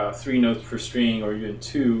like 3 notes per string or even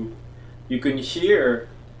 2, you can hear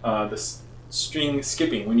the string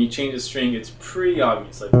skipping. When you change the string, it's pretty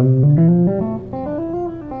obvious. Like,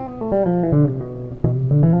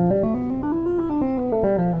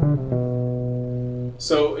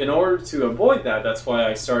 so in order to avoid that, that's why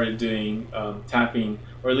I started doing tapping,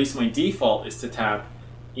 or at least my default is to tap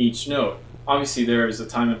each note. Obviously, there is a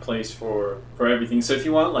time and place for everything. So if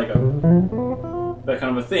you want like that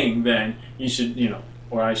kind of a thing, then you should, you know,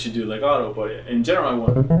 or I should do legato. But in general, I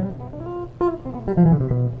want.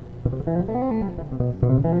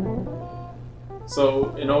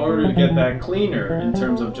 So in order to get that cleaner, in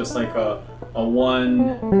terms of just like a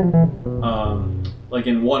one, like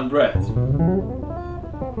in one breath.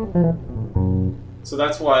 So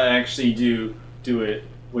that's why I actually do it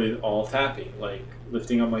with all tapping, like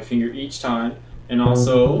lifting up my finger each time, and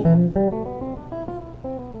also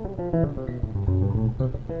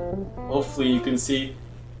hopefully you can see.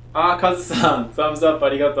 Ah, Kazu-san, thumbs up, あ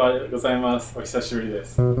りがとうございます。お久しぶりで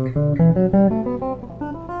す。If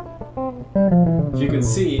you can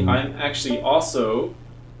see, I'm actually also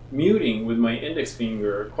muting with my index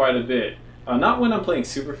finger quite a bit. Not when I'm playing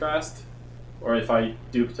super fast, or if I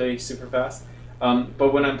do play super fast,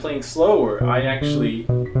 but when I'm playing slower, I actually,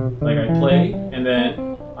 like I play, and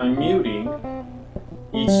then I'm muting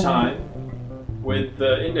each time with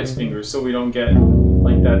the index finger so we don't get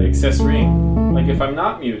like that excess ring. Like if I'm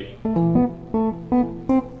not muting,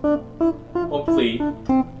 hopefully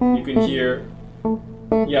you can hear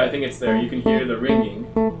Yeah, I think it's there. You can hear the ringing,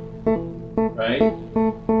 right?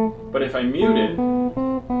 But if I mute it,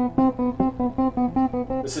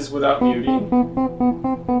 this is without muting,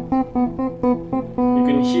 you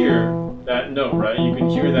can hear that note, right? You can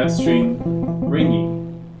hear that string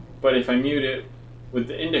ringing. But if I mute it with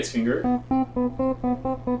the index finger,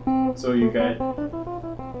 so you get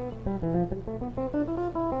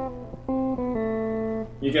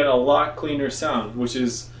a lot cleaner sound, which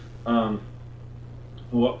is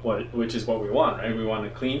which is what we want, right? We want a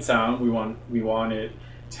clean sound. We want it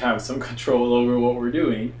to have some control over what we're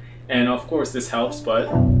doing, and of course this helps.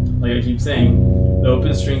 But like I keep saying, the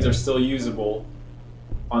open strings are still usable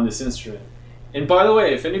on this instrument. And by the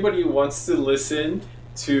way, if anybody wants to listen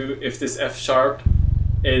to if this F sharp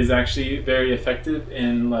is actually very effective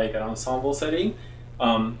in like an ensemble setting.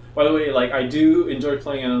 By the way, like I do enjoy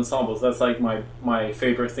playing in ensembles. That's like my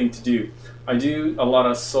favorite thing to do. I do a lot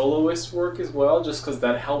of soloist work as well, just because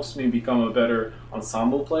that helps me become a better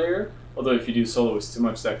ensemble player. Although if you do soloist too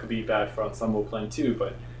much, that could be bad for ensemble playing too.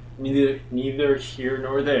 But neither here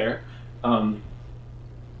nor there.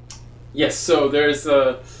 Yes, so there's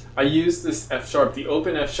I use this F sharp, the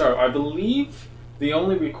open F sharp. I believe the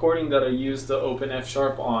only recording that I use the open F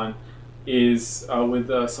sharp on is with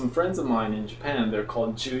some friends of mine in Japan. They're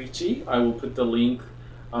called Juichi. I will put the link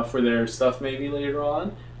for their stuff maybe later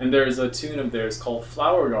on. And there's a tune of theirs called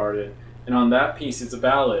Flower Garden. And on that piece it's a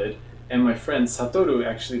ballad. And my friend Satoru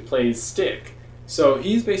actually plays stick. So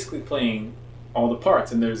he's basically playing all the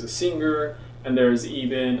parts. And there's a singer, and there's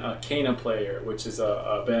even a kana player, which is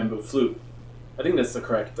a bamboo flute. I think that's the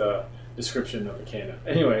correct description of a kana.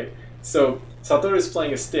 Anyway, so Satoru is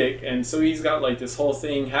playing a stick, and so he's got like this whole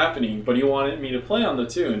thing happening, but he wanted me to play on the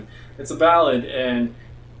tune. It's a ballad, and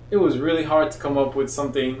it was really hard to come up with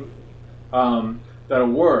something that'll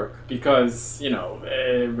work because, you know,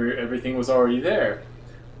 everything was already there.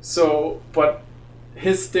 So, but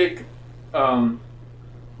his stick,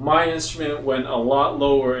 my instrument went a lot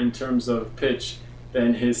lower in terms of pitch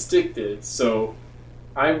than his stick did. So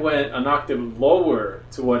I went an octave lower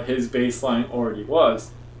to what his bass line already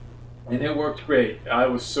was. And it worked great. I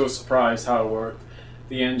was so surprised how it worked.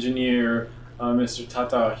 The engineer, Mr.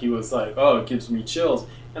 Tata, he was like, oh, it gives me chills.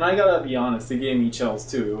 And I gotta be honest, it gave me chills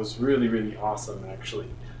too. It was really, really awesome, actually.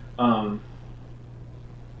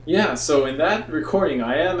 Yeah, so in that recording,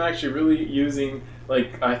 I am actually really using,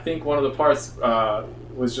 like, I think one of the parts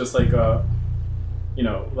was just like a, you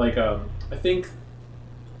know, like, I think,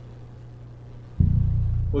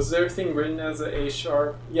 was their thing written as a A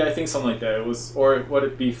sharp? Yeah, I think something like that. It was, or would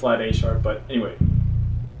it be flat A sharp? But anyway,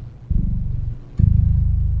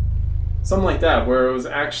 something like that, where it was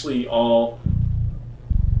actually all,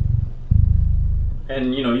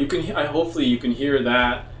 and you know, you can. Hopefully, you can hear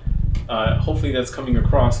that. Hopefully, that's coming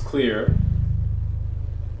across clear.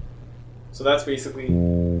 So that's basically.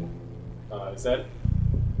 Is that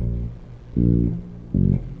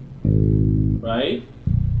right?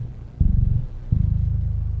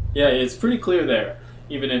 Yeah, it's pretty clear there,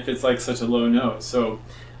 even if it's like such a low note. So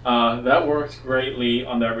that worked greatly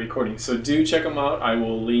on that recording. So do check them out. I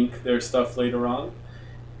will link their stuff later on.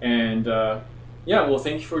 And yeah, well,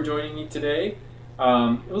 thank you for joining me today.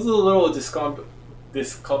 It was a little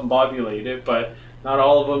discombobulated, but not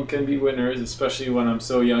all of them can be winners, especially when I'm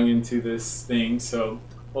so young into this thing. So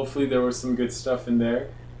hopefully there was some good stuff in there.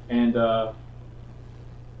 And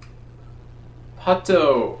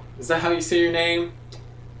Pato, is that how you say your name?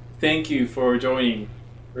 Thank you for joining.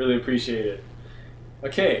 Really appreciate it.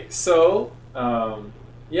 Okay, so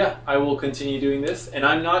yeah, I will continue doing this, and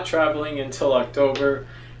I'm not traveling until October,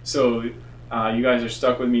 so you guys are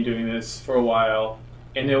stuck with me doing this for a while,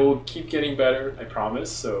 and it will keep getting better, I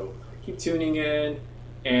promise. So keep tuning in,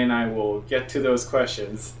 and I will get to those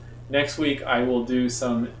questions. Next week, I will do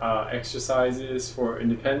some exercises for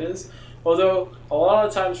independence. Although a lot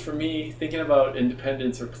of times for me, thinking about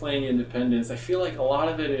independence or playing independence, I feel like a lot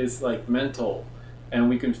of it is like mental, and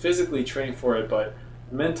we can physically train for it, but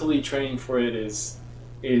mentally training for it is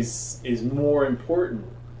more important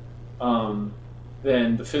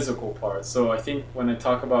than the physical part. So I think when I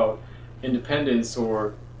talk about independence,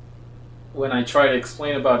 or when I try to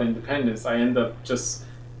explain about independence, I end up just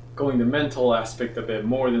going the mental aspect of it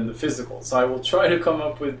more than the physical. So I will try to come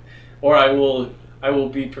up with, or I will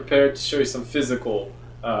be prepared to show you some physical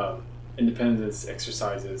independence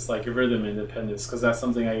exercises, like a rhythm independence, because that's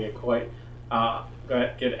something I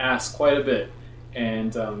get asked quite a bit,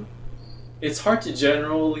 and it's hard to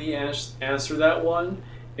generally answer that one.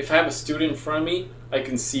 If I have a student in front of me, I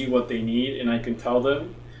can see what they need, and I can tell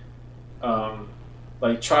them,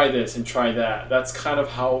 like, try this and try that. That's kind of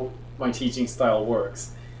how my teaching style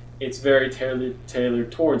works. it's very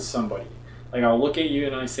tailored towards somebody. Like I'll look at you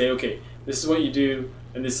and I say, okay, this is what you do,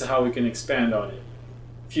 and this is how we can expand on it.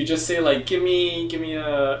 If you just say like, give me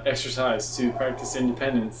a exercise to practice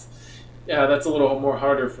independence, yeah, that's a little more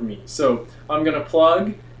harder for me. So I'm gonna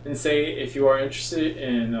plug and say, if you are interested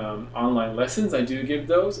in online lessons, I do give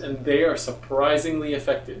those, and they are surprisingly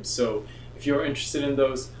effective. So if you're interested in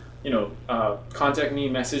those, contact me,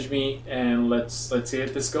 message me, and let's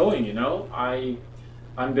get this going.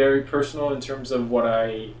 I'm very personal in terms of what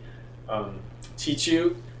I teach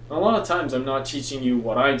you. And a lot of times I'm not teaching you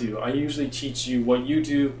what I do. I usually teach you what you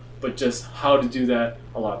do, but just how to do that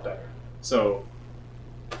a lot better. So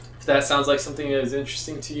if that sounds like something that is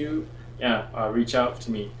interesting to you, yeah, reach out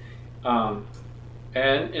to me. And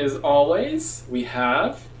as always, we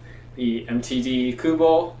have the MTD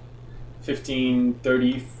Kubo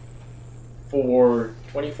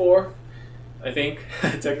 153424, I think,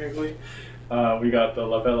 technically. We got the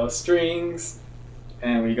Lavella strings,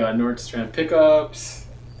 and we got Nordstrand pickups.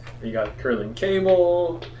 We got Kirlin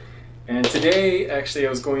Cable, and today actually I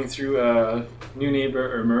was going through a New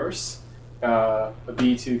Neighbor Immerse, a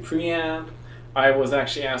B2 preamp. I was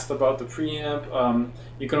actually asked about the preamp.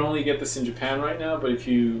 You can only get this in Japan right now, but if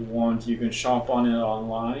you want, you can shop on it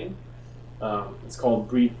online. It's called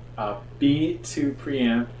B2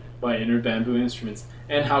 preamp by Inner Bamboo Instruments.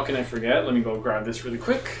 And how can I forget? Let me go grab this really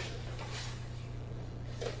quick.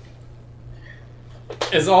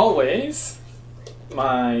 As always,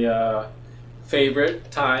 my favorite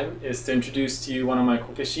time is to introduce to you one of my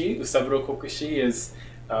kokeshi. Usaburo Kokeshi is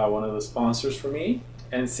one of the sponsors for me.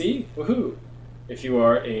 And see, woohoo! If you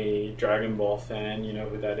are a Dragon Ball fan, you know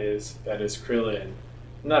who that is. That is Krillin.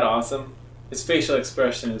 Isn't that awesome? His facial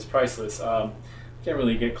expression is priceless. Can't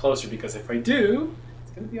really get closer because if I do,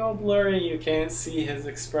 it's going to be all blurry and you can't see his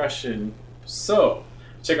expression. So,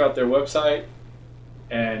 check out their website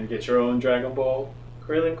and get your own Dragon Ball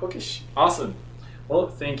Kirlin Kokeshi. Awesome. Well,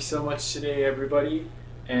 thank you so much today, everybody.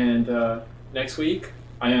 And next week,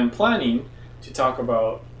 I am planning to talk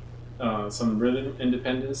about some rhythm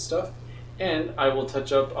independent stuff, and I will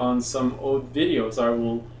touch up on some old videos. I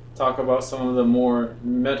will talk about some of the more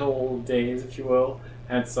metal days, if you will.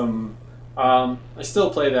 Had some. I still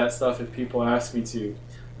play that stuff if people ask me to,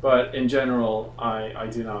 but in general, I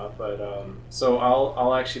do not. But so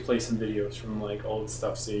I'll actually play some videos from like old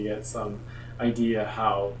stuff, so you get some idea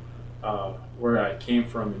how where I came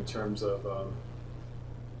from in terms of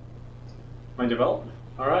my development.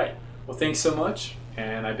 All right. Well, thanks so much,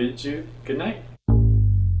 and I bid you good night.